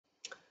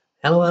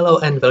Hello,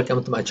 and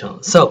welcome to my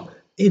channel. So,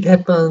 it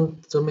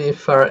happened to me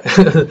for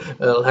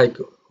like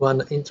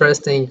one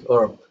interesting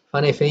or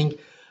funny thing.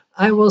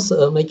 I was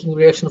making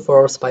reaction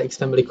for Spy X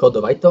Family Code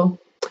Vaito,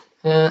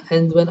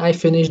 and when I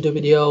finished the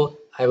video,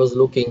 I was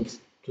looking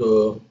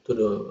to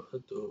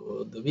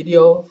the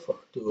video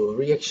to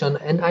reaction,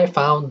 and I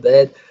found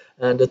that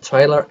the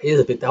trailer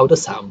is without the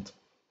sound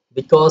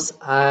because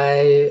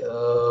I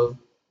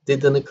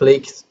didn't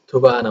click to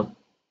one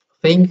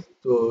thing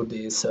to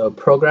this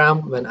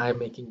program when I'm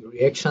making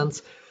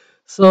reactions.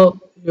 So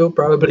you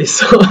probably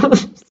saw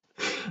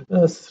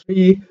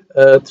three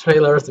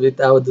trailers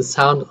without the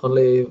sound,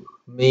 only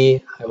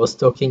me, I was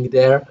talking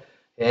there.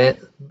 And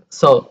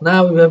so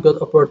now you have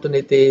got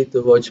opportunity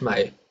to watch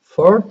my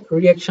fourth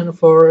reaction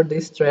for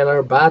this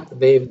trailer, but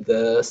with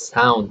the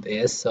sound.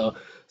 Yes, so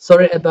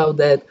sorry about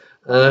that.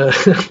 Uh,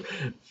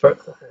 for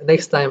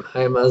next time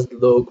I must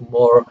look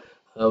more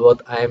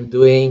what I'm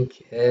doing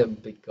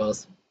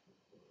because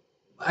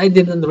I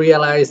didn't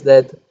realize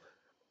that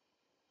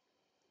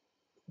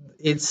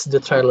it's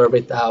the trailer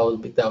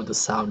without the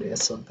sound. Yeah,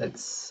 so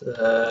that's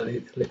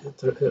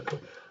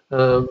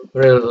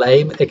really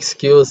lame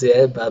excuse.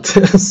 Yeah, but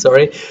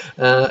sorry.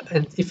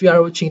 And if you are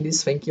watching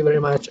this, thank you very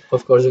much.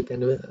 Of course, you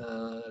can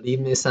leave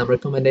me some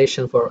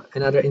recommendation for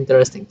another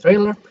interesting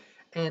trailer.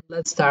 And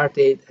let's start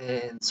it.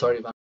 And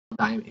sorry one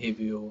time if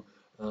you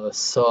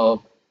saw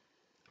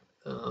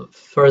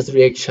first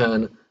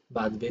reaction,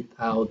 but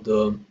without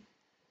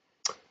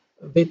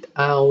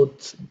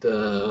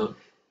the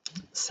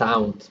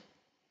sound,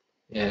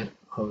 yeah,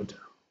 of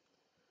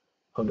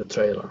the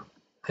trailer.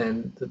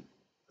 And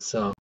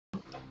so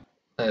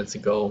let's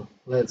go.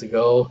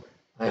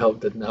 I hope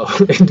that now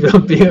it will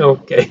be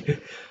okay.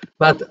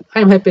 But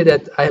I'm happy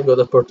that I have got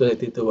the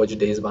opportunity to watch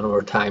this one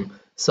more time.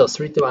 So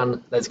 3 to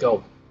 1, let's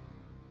go.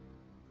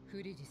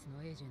 フリジス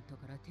のエージェント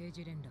から定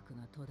時連絡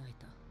が途絶え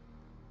た。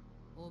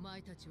お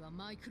前たちは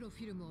マイクロフ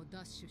ィルムを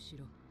奪取し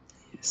ろ。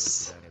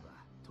Yes. であれば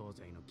東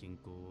西の均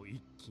衡を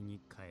一気に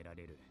変えら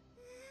れる。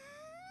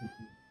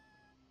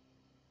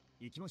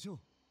行きましょう。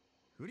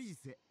フリジ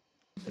スへ。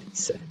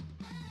It's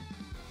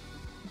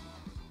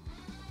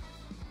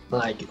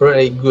like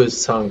really good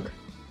song.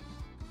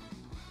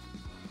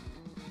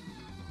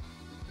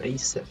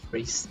 Reset.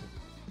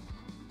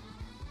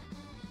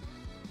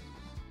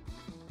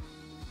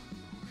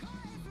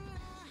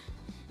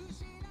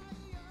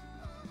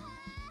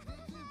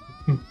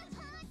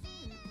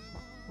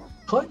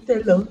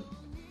 Hotel.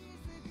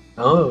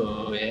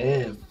 Oh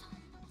yeah.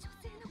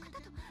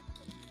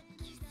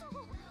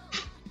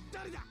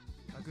 誰だ。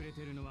隠れ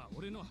てるのは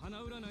俺の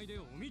鼻占いで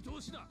お見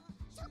通しだ。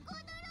そこ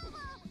泥棒。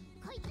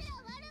こいつら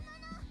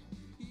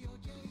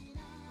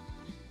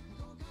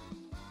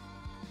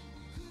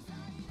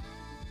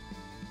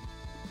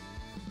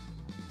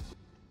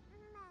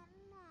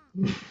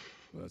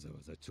悪わざわ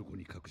ざチョコ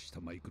に隠した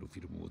マイクロフ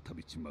ィルムを食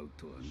べちまう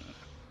とはな。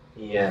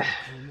Yeah.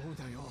 思う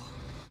だよ。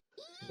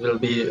 It will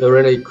be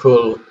really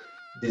cool,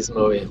 this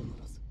movie.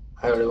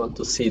 I really want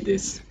to see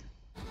this.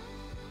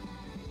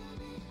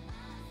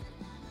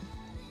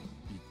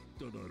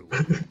 言っただろう。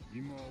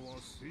今は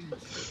戦時だ。撃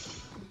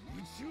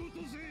ち落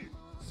とせ。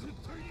絶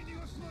対に逃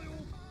がすなよ。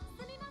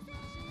すみません。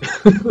そ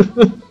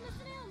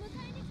の娘を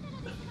迎えに来たの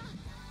ですが。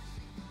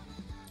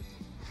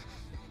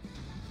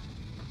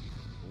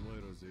お前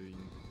ら全員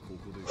こ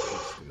こで一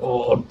つで。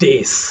Oh,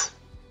 this.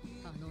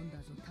 頼んだ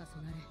ぞ黄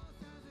昏。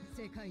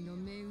世界の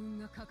命運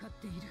がかかっ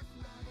ている。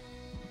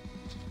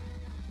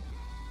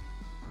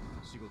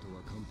仕事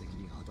は完璧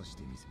に果たし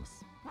てみせま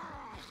す。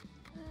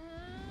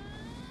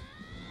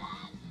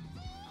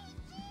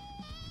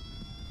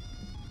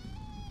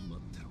待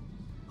ってろ。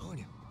アー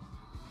ニャ。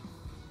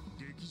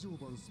劇場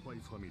版スパイ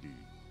ファミリー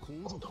コ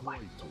ードホワ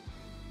イト。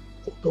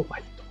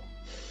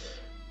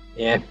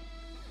Yeah,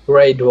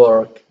 great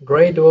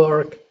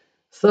work.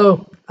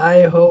 So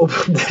I hope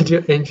that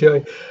you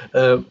enjoy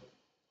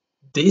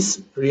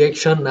this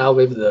reaction now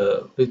with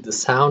the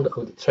sound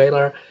of the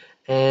trailer.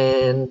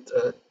 And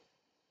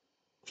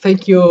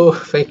thank you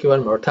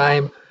one more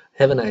time.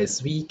 Have a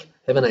nice week.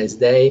 Have a nice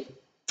day.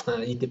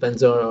 It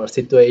depends on our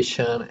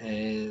situation,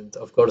 and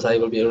of course, I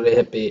will be really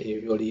happy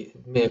if you leave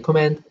me a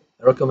comment,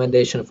 a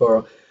recommendation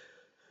for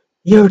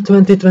year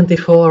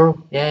 2024.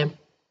 Yeah,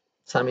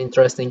 some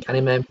interesting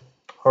anime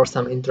or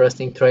some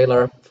interesting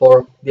trailer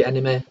for the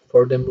anime,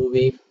 for the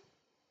movie.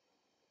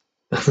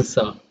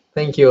 So,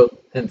 thank you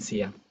and see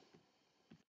ya.